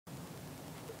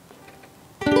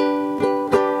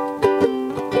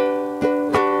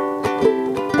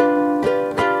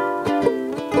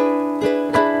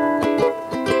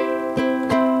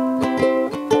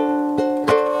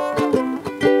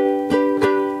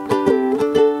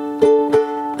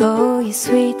you're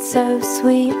sweet, so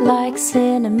sweet, like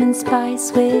cinnamon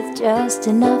spice, with just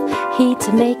enough heat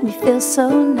to make me feel so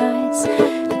nice.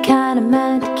 The kind of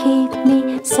man to keep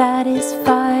me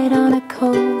satisfied on a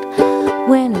cold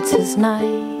winter's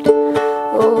night.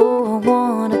 Oh, I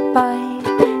wanna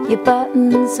bite your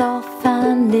buttons off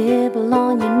and nibble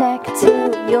on your neck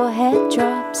till your head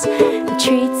drops. The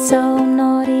treat's so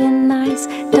naughty and nice,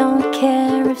 don't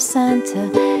care if Santa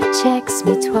checks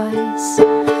me twice.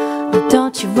 Well,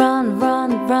 don't you run,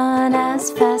 run, run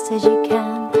as fast as you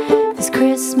can. This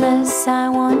Christmas I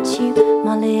want you,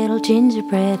 my little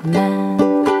gingerbread man.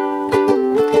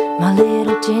 My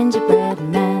little gingerbread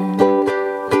man.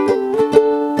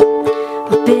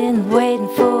 I've been waiting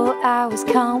for hours,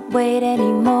 can't wait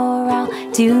anymore.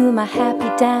 I'll do my happy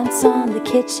dance on the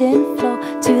kitchen floor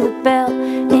to the bell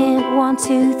in 1,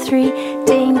 2, 3.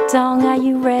 Ding dong, are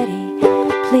you ready?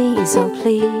 Please, oh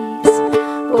please.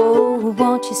 Oh,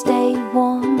 won't you stay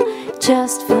warm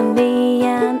just for me,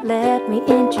 and let me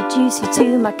introduce you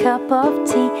to my cup of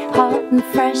tea, hot and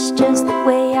fresh just the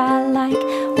way I like.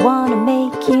 Wanna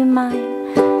make you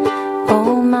mine,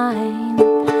 oh mine.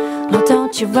 No,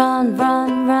 don't you run,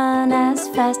 run, run as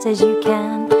fast as you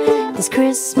can. This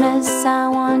Christmas I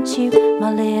want you,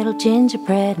 my little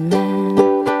gingerbread man.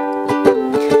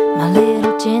 My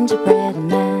little gingerbread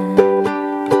man.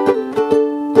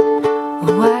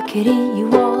 Oh, I could eat you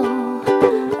all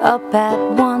up at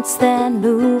once, then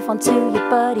move on to your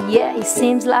buddy. Yeah, he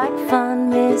seems like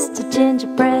fun, Mr.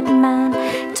 Gingerbread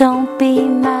Man. Don't be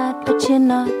mad, but you're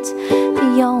not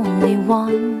the only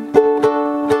one.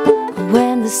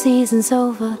 When the season's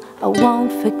over, I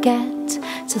won't forget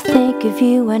to think of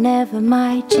you whenever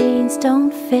my jeans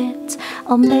don't fit.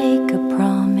 I'll make a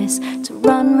promise to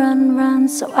run, run, run,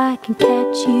 so I can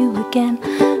catch you again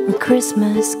when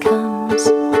Christmas comes.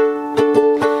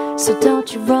 So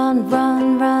don't you run,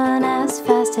 run, run as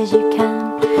fast as you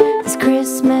can. This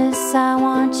Christmas I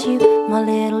want you, my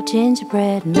little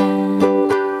gingerbread man.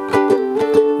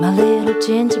 My little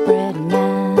gingerbread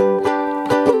man.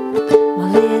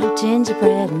 My little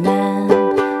gingerbread man.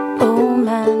 Oh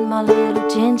man, my little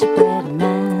gingerbread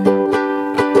man.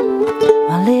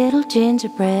 My little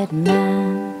gingerbread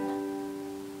man.